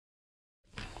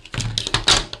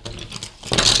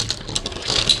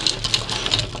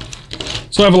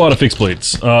So I have a lot of fixed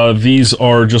blades. These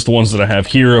are just the ones that I have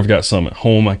here. I've got some at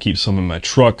home. I keep some in my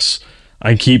trucks.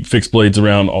 I keep fixed blades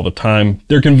around all the time.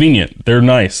 They're convenient. They're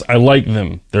nice. I like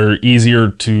them. They're easier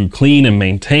to clean and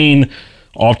maintain,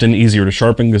 often easier to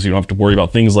sharpen because you don't have to worry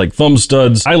about things like thumb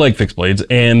studs. I like fixed blades,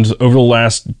 and over the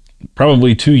last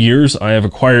probably 2 years, I have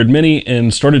acquired many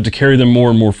and started to carry them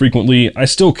more and more frequently. I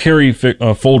still carry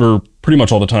a folder pretty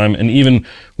much all the time, and even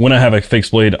when I have a fixed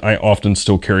blade, I often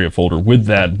still carry a folder with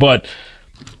that. But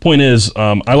point is,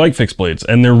 I like fixed blades,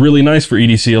 and they're really nice for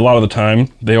EDC a lot of the time.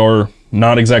 They are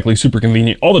not exactly super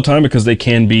convenient all the time because they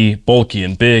can be bulky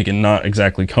and big and not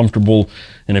exactly comfortable.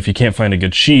 And if you can't find a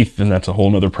good sheath, then that's a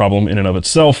whole nother problem in and of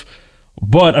itself.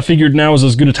 But I figured now is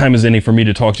as good a time as any for me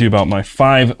to talk to you about my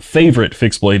 5 favorite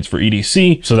fixed blades for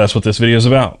EDC. So that's what this video is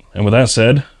about. And with that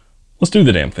said, let's do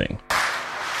the damn thing.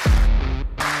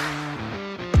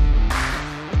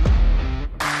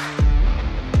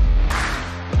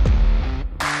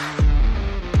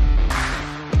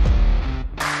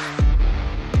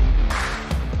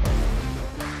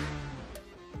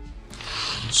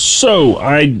 So,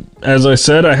 as I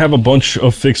said, I have a bunch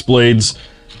of fixed blades.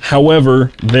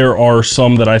 However, there are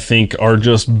some that I think are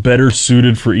just better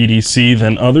suited for EDC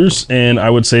than others, and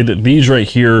I would say that these right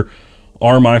here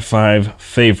are my 5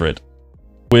 favorite.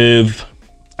 With,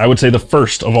 I would say, the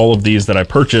first of all of these that I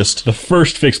purchased, the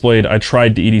first fixed blade I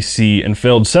tried to EDC and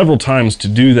failed several times to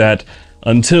do that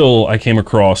until I came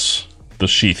across the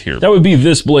sheath here. That would be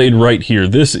this blade right here.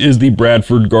 This is the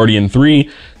Bradford Guardian 3.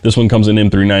 This one comes in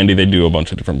M390. They do a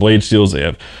bunch of different blade steels. They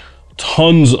have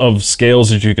tons of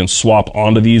scales that you can swap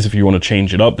onto these if you want to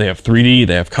change it up. They have 3D,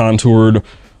 they have contoured,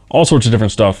 all sorts of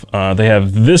different stuff. They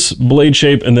have this blade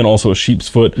shape and then also a sheep's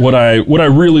foot. What I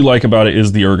really like about it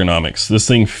is the ergonomics. This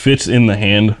thing fits in the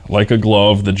hand like a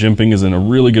glove. The jimping is in a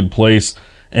really good place,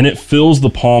 and it fills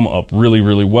the palm up really,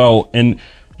 really well. And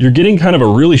you're getting kind of a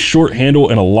really short handle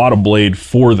and a lot of blade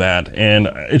for that. And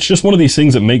it's just one of these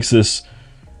things that makes this,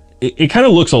 it kind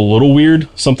of looks a little weird.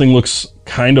 Something looks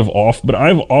kind of off, but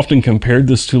I've often compared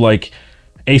this to like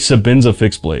a Sebenza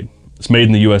fixed blade. It's made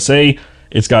in the USA.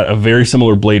 It's got a very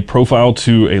similar blade profile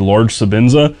to a large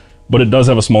Sebenza, but it does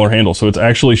have a smaller handle. So it's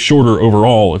actually shorter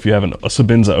overall if you have a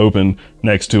Sebenza open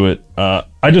next to it.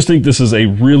 I just think this is a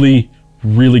really,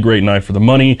 really great knife for the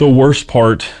money. The worst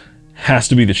part has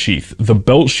to be the sheath. The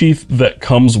belt sheath that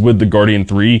comes with the Guardian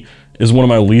 3 is one of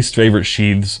my least favorite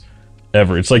sheaths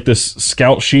ever. It's like this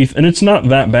Scout sheath, and it's not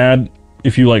that bad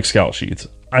if you like Scout sheaths.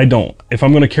 I don't. If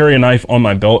I'm gonna carry a knife on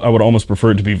my belt, I would almost prefer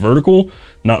it to be vertical,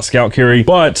 not Scout carry.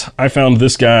 But I found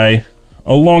this guy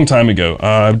a long time ago.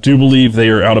 I do believe they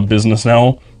are out of business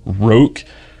now, Roke,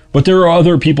 but there are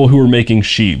other people who are making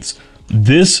sheaths.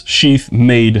 This sheath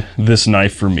made this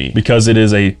knife for me because it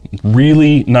is a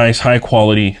really nice, high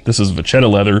quality, this is Vachetta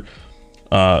leather,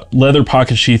 leather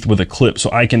pocket sheath with a clip.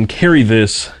 So I can carry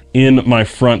this in my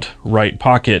front right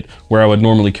pocket where I would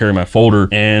normally carry my folder.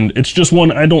 And it's just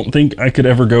one I don't think I could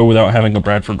ever go without having a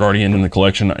Bradford Guardian in the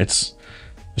collection. It's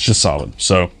just solid.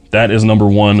 So that is number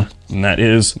 1, and that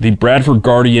is the Bradford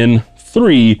Guardian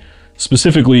 3,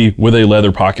 specifically with a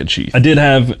leather pocket sheath. I did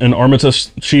have an Armitage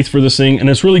sheath for this thing,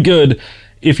 and it's really good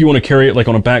if you want to carry it like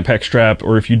on a backpack strap,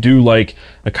 or if you do like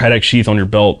a Kydex sheath on your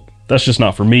belt. That's just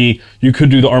not for me. You could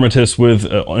do the Armitage with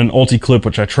an Ulti clip,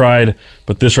 which I tried,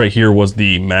 but this right here was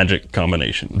the magic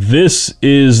combination. This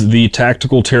is the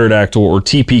Tactical Pterodactyl, or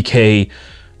TPK,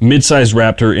 mid-sized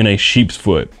Raptor in a sheep's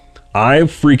foot. I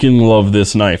freaking love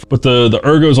this knife, but the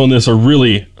ergos on this are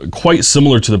really quite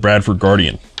similar to the Bradford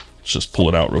Guardian. Let's just pull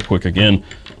it out real quick again.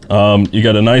 You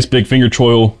got a nice big finger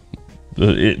choil.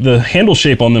 The handle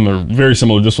shape on them are very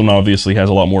similar. This one obviously has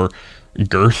a lot more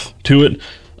girth to it.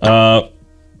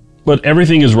 But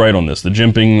everything is right on this. The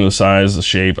jimping, the size, the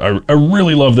shape. I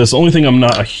really love this. The only thing I'm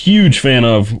not a huge fan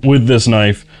of with this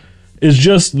knife is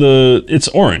just it's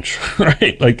orange,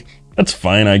 right? Like, that's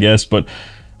fine, I guess, but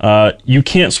you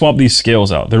can't swap these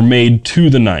scales out. They're made to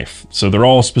the knife. So they're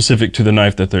all specific to the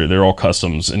knife, that they're all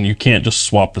customs, and you can't just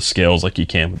swap the scales like you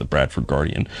can with the Bradford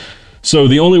Guardian. So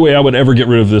the only way I would ever get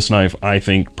rid of this knife, I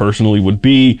think personally, would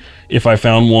be if I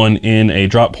found one in a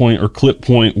drop point or clip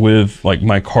point with like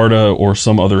micarta or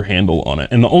some other handle on it.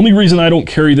 And the only reason I don't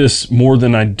carry this more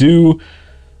than I do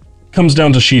comes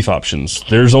down to sheath options.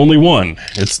 There's only one.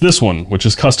 It's this one, which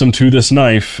is custom to this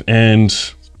knife, and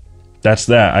that's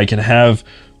that. I can have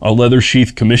a leather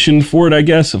sheath commissioned for it, I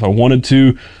guess, if I wanted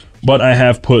to, but I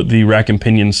have put the rack and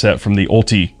pinion set from the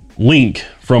Ulti link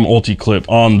from Ulti Clip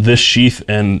on this sheath,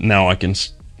 and now I can,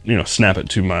 you know, snap it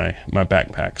to my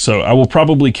backpack. So I will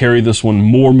probably carry this one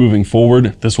more moving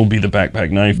forward. This will be the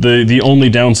backpack knife. The only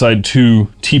downside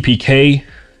to TPK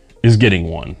is getting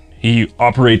one. He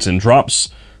operates in drops.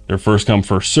 They're first come,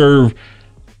 first serve.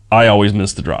 I always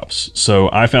miss the drops. So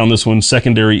I found this one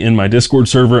secondary in my Discord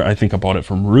server. I think I bought it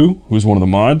from Rue, who's one of the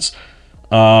mods.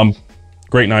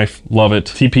 Great knife, love it.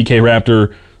 TPK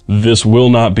Raptor, this will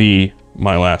not be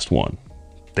my last one.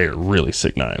 They're really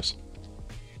sick knives.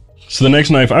 So the next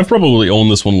knife, I've probably owned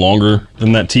this one longer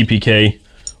than that TPK,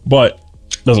 but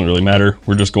doesn't really matter.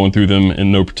 We're just going through them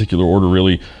in no particular order,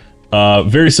 really.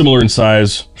 Very similar in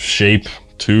size, shape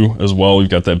too, as well. We've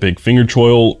got that big finger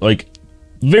choil, like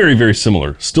very, very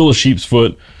similar. Still a sheep's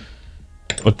foot.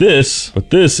 But this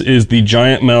is the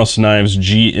GiantMouse Knives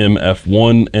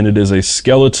GMF1, and it is a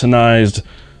skeletonized,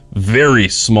 very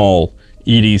small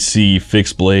EDC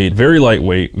fixed blade, very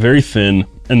lightweight, very thin.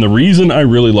 And the reason I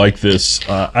really like this,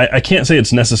 I can't say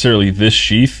it's necessarily this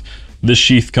sheath. This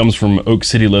sheath comes from Oak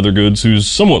City Leather Goods, who's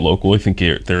somewhat local. I think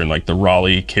they're in like the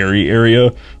Raleigh, Cary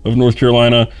area of North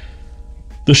Carolina.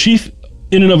 The sheath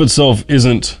in and of itself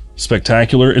isn't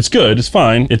spectacular. It's good, it's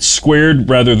fine. It's squared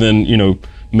rather than, you know,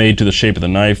 made to the shape of the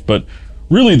knife, but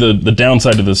really the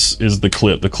downside to this is the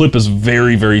clip. The clip is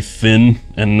very, very thin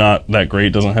and not that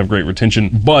great, doesn't have great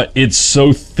retention, but it's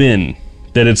so thin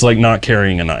that it's like not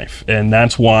carrying a knife. And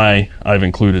that's why I've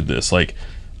included this. Like,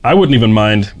 I wouldn't even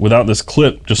mind, without this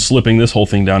clip, just slipping this whole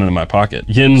thing down into my pocket.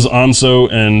 Jens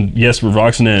Anso and Jesper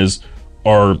Voxnez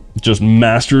are just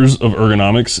masters of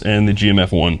ergonomics, and the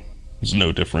GMF1 is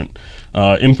no different.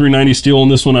 M390 steel on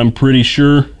this one, I'm pretty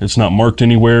sure. It's not marked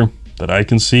anywhere that I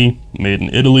can see, made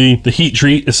in Italy. The heat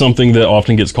treat is something that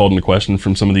often gets called into question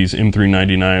from some of these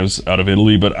M390 knives out of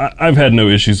Italy, but I've had no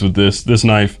issues with this. This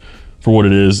knife, for what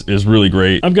it is really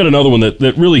great. I've got another one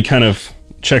that really kind of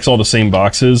checks all the same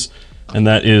boxes, and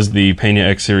that is the Pena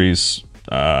X Series,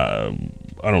 I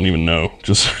don't even know,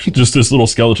 just this little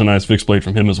skeletonized fixed blade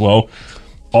from him as well.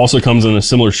 Also comes in a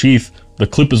similar sheath. The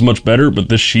clip is much better, but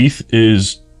this sheath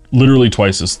is literally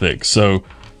twice as thick. So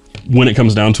when it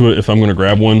comes down to it, if I'm gonna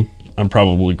grab one, I'm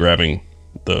probably grabbing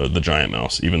the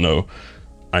GiantMouse, even though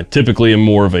I typically am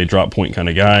more of a drop point kind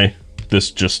of guy.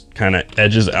 This just kind of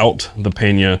edges out the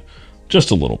Pena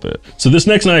just a little bit. So this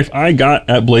next knife I got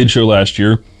at Blade Show last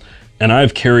year, and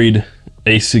I've carried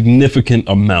a significant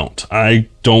amount. I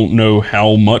don't know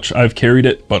how much I've carried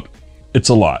it, but it's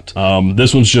a lot.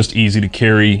 This one's just easy to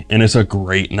carry, and it's a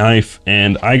great knife.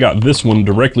 And I got this one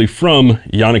directly from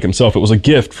Yannick himself. It was a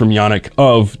gift from Yannick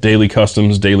of Daily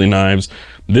Customs, Daily Knives.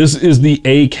 This is the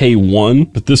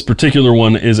AK1, but this particular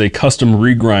one is a custom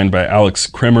regrind by Alex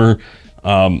Kremer.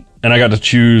 And I got to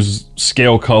choose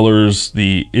scale colors,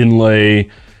 the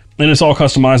inlay, and it's all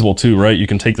customizable too, right? You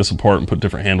can take this apart and put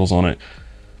different handles on it.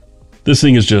 This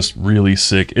thing is just really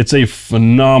sick. It's a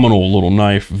phenomenal little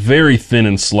knife, very thin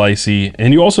and slicey.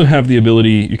 And you also have the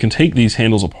ability, you can take these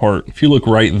handles apart. If you look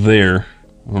right there,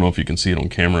 I don't know if you can see it on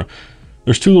camera,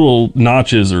 there's two little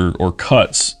notches or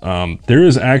cuts. There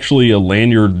is actually a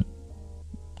lanyard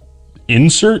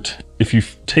insert. If you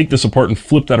take this apart and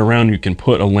flip that around, you can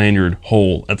put a lanyard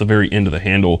hole at the very end of the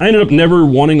handle. I ended up never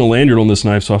wanting a lanyard on this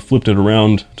knife, so I flipped it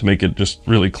around to make it just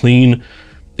really clean.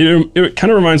 It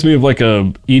kind of reminds me of like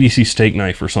a EDC steak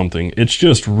knife or something. It's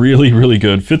just really, really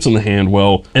good, fits in the hand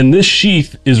well. And this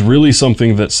sheath is really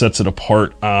something that sets it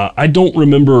apart. I don't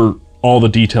remember all the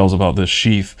details about this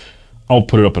sheath. I'll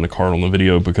put it up in a card on the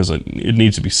video because it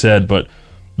needs to be said, but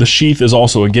the sheath is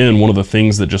also, again, one of the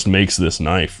things that just makes this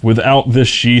knife. Without this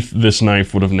sheath, this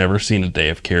knife would have never seen a day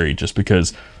of carry, just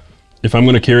because if I'm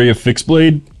going to carry a fixed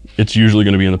blade, it's usually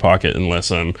going to be in the pocket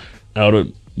unless I'm out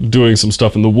doing some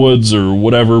stuff in the woods or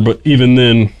whatever, but even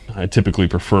then, I typically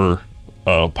prefer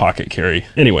a pocket carry.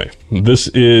 Anyway, this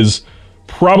is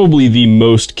probably the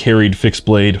most carried fixed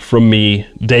blade from me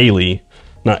daily.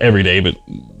 Not every day, but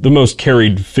the most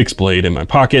carried fixed blade in my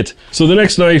pocket. So the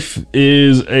next knife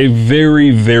is a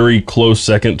very, very close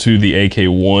second to the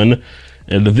AK1.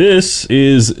 And this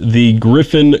is the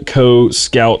Griffin Co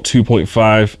Scout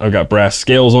 2.5. I've got brass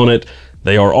scales on it.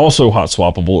 They are also hot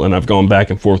swappable, and I've gone back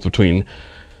and forth between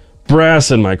brass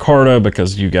and micarta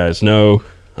because you guys know,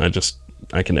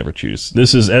 I can never choose.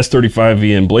 This is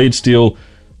S35VN blade steel.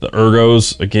 The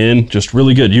ergos, again, just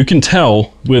really good. You can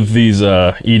tell with these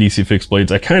EDC fixed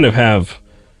blades, I kind of have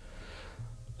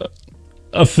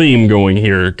a theme going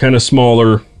here. Kind of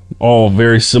smaller, all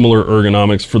very similar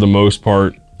ergonomics for the most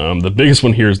part. The biggest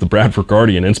one here is the Bradford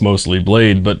Guardian. It's mostly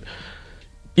blade, but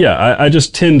yeah, I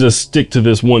just tend to stick to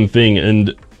this one thing,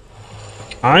 and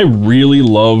I really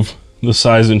love the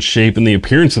size and shape and the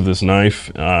appearance of this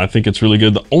knife. I think it's really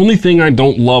good. The only thing I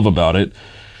don't love about it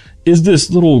is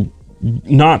this little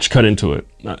notch cut into it,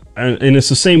 and it's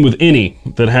the same with any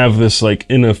that have this, like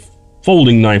in a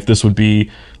folding knife, this would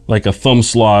be like a thumb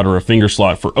slot or a finger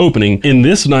slot for opening. In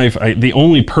this knife, the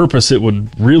only purpose it would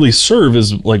really serve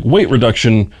is like weight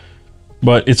reduction,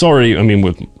 but it's already, I mean,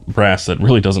 with brass, that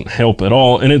really doesn't help at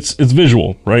all. And it's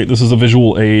visual, right? This is a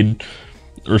visual aid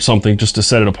or something just to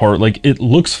set it apart. Like, it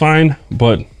looks fine,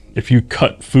 but if you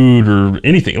cut food or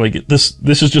anything, like this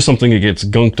is just something that gets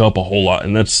gunked up a whole lot.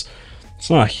 And it's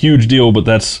not a huge deal, but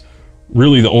that's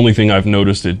really the only thing I've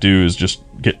noticed it do, is just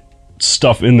get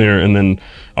stuff in there, and then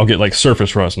I'll get like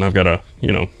surface rust, and I've got to,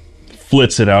 you know,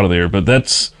 flitz it out of there. But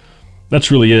that's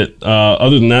really it.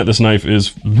 Other than that, this knife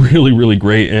is really, really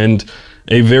great, and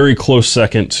a very close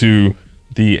second to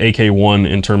the AK1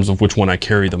 in terms of which one I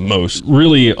carry the most.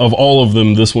 Really, of all of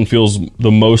them, this one feels the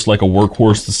most like a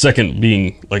workhorse, the second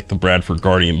being like the Bradford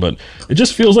Guardian, but it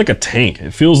just feels like a tank.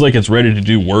 It feels like it's ready to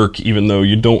do work, even though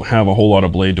you don't have a whole lot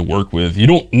of blade to work with. You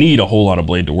don't need a whole lot of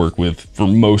blade to work with for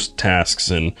most tasks,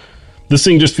 and this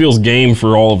thing just feels game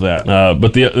for all of that.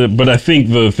 But I think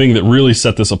the thing that really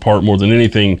set this apart more than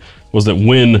anything was that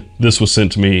when this was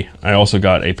sent to me, I also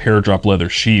got a Paradrop leather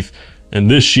sheath, and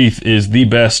this sheath is the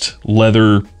best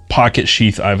leather pocket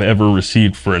sheath I've ever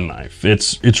received for a knife.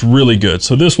 It's really good.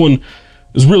 So this one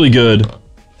is really good.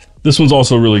 This one's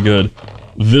also really good.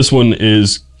 This one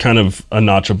is kind of a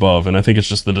notch above, and I think it's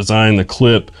just the design, the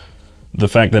clip, the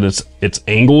fact that it's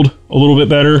angled a little bit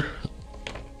better.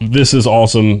 This is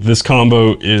awesome. This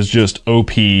combo is just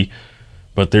OP,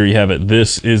 but there you have it.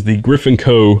 This is the Griffin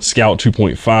Co Scout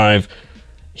 2.5.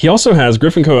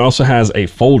 Griffin Co also has a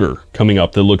folder coming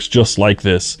up that looks just like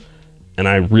this, and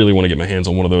I really want to get my hands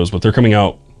on one of those, but they're coming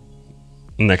out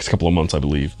next couple of months, I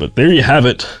believe. But there you have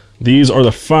it. These are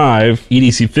the 5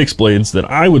 EDC fixed blades that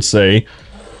I would say,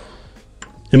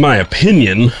 in my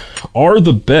opinion, are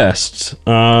the best.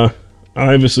 I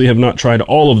obviously have not tried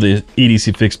all of the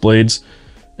EDC fixed blades,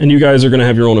 and you guys are going to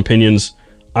have your own opinions.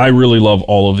 I really love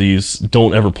all of these.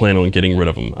 Don't ever plan on getting rid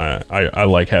of them. I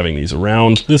like having these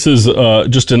around. This is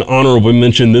just an honorable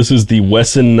mention. This is the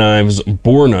WESN Knives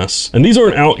Bornas, and these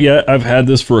aren't out yet. I've had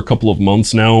this for a couple of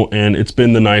months now, and it's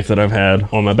been the knife that I've had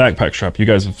on my backpack strap. You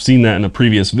guys have seen that in a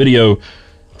previous video.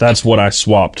 That's what I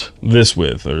swapped this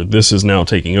with, or this is now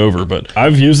taking over. But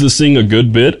I've used this thing a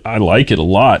good bit. I like it a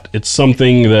lot. It's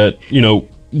something that, you know,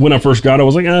 when I first got it, I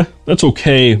was like, that's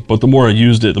okay. But the more I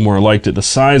used it, the more I liked it. The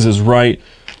size is right.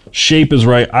 Shape is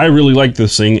right. I really like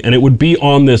this thing, and it would be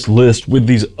on this list with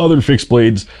these other fixed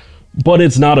blades, but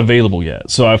it's not available yet.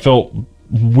 So I felt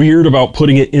weird about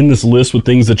putting it in this list with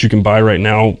things that you can buy right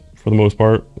now, for the most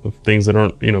part, of things that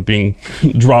aren't, you know, being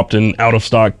dropped and out of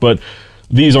stock. But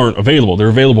these aren't available. They're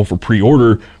available for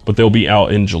pre-order, but they'll be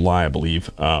out in July, I believe.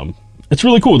 It's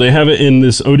really cool. They have it in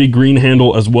this OD green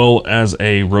handle as well as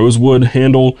a rosewood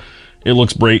handle. It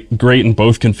looks great in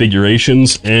both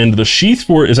configurations, and the sheath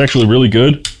for it is actually really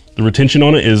good. The retention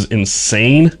on it is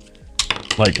insane,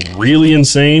 like really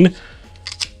insane.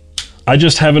 I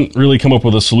just haven't really come up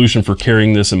with a solution for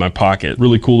carrying this in my pocket.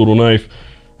 Really cool little knife.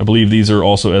 I believe these are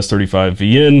also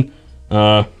S35VN.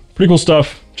 Pretty cool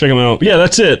stuff. Check them out. But yeah,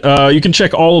 that's it. You can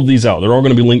check all of these out. They're all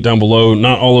going to be linked down below.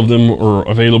 Not all of them are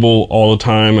available all the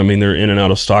time. I mean, they're in and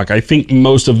out of stock. I think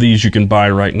most of these you can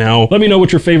buy right now. Let me know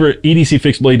what your favorite EDC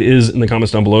fixed blade is in the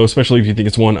comments down below, especially if you think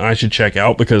it's one I should check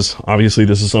out, because obviously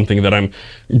this is something that I'm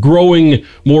growing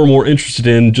more and more interested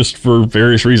in just for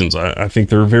various reasons. I think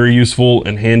they're very useful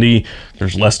and handy.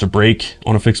 There's less to break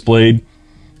on a fixed blade,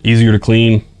 easier to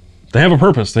clean. They have a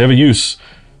purpose. They have a use.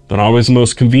 They're not always the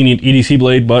most convenient EDC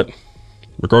blade, but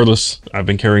regardless, I've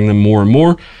been carrying them more and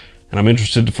more, and I'm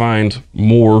interested to find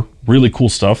more really cool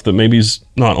stuff that maybe is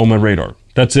not on my radar.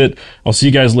 That's it. I'll see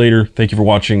you guys later. Thank you for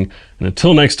watching, and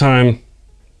until next time,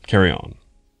 carry on.